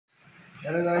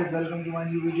Hello guys, welcome to my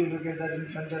new video. Look at that in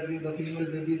front of you. The female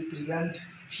baby is present.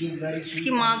 She is very sweet.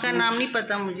 इसकी माँ का नाम नहीं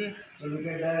पता मुझे. So look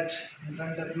at that in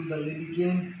front of you. The baby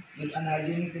came with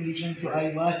unhygienic conditions. So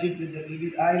I washed it with the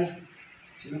baby oil.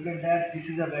 So look at that. This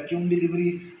is a vacuum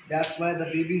delivery. That's why the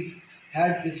baby's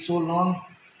head is so long.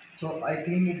 So I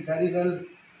cleaned it very well,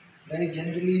 very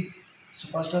gently. So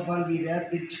first of all, we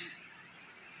wrap it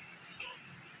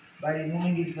by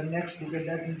removing his vernix. Look at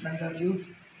that in front of you.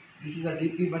 This is a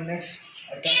deeply vernix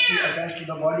attached to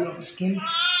the body of skin.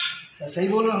 सही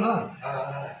बोल रहा हूँ ना?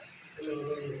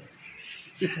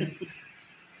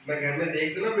 मैं घर में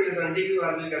देखता हूँ ना वीडियो आंटी की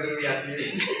आवाज भी कभी भी आती है.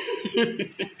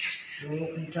 So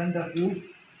in front of you.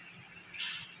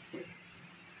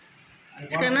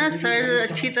 इसका ना सर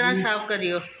अच्छी तरह साफ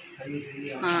करियो. सही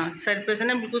है. हाँ, सर पे से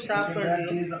ना बिल्कुल साफ कर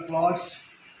दियो.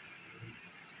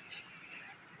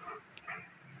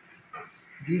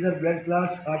 These are blood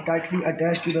clots are tightly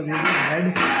attached to the baby's head.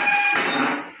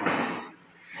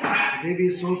 The baby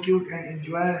is so cute and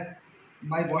enjoy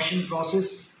my washing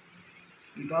process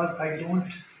because I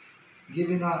don't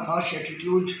give in a harsh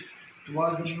attitude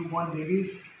towards the newborn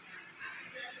babies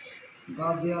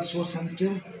because they are so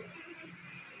sensitive.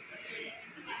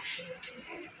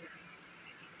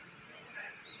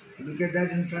 So look at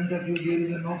that in front of you. There is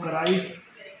a no karai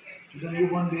to the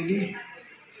newborn baby.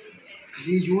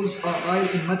 We use oil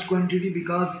in much quantity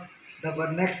because the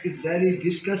vernix is very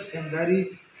viscous and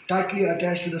very tightly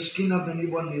attached to the skin of the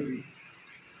newborn baby.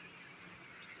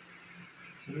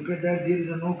 So look at that, there is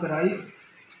a no karai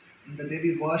and the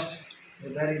baby washed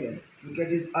very well. Look at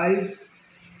his eyes.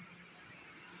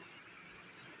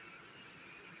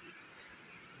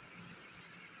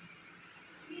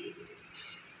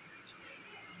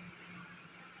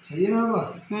 सही है ना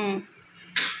बाबा?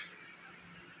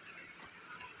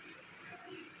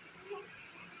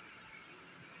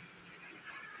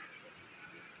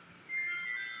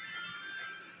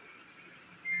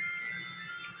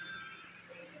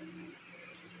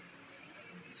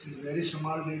 This is very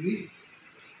small baby.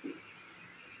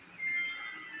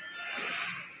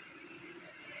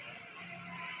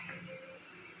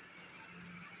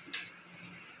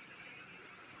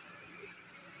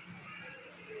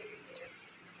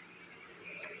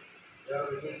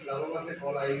 यार इस्लामाबाद से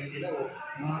call आई थी ना वो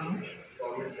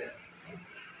government से,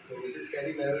 तो मिसेस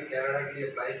कैरी मैंने कनाडा के लिए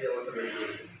अप्लाई किया हुआ था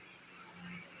मेडिकल से.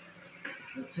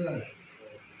 अच्छा.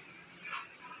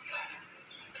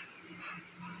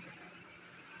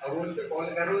 अब उस पे कॉल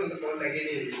कर रहा हूँ तो कॉल लगी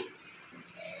नहीं रही.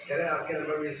 कह रहे आपके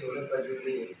नंबर में सहूलत मौजूद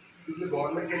नहीं है क्योंकि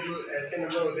गवर्नमेंट के जो ऐसे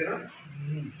नंबर होते हैं ना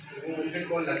तो वो उन पर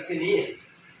कॉल लगती नहीं है.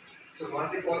 तो वहाँ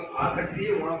से कॉल आ सकती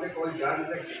है, वहाँ पे कॉल जा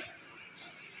नहीं सकती.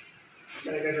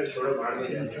 मैंने कहा छोड़ो बाहर में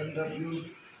जाए. In front of you,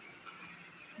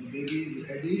 the baby is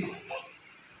ready.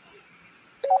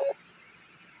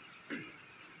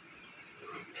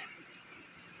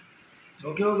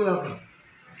 Okay हो गया आपका?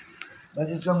 बस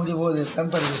इसका मुझे वो दे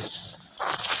पैम्पर दे.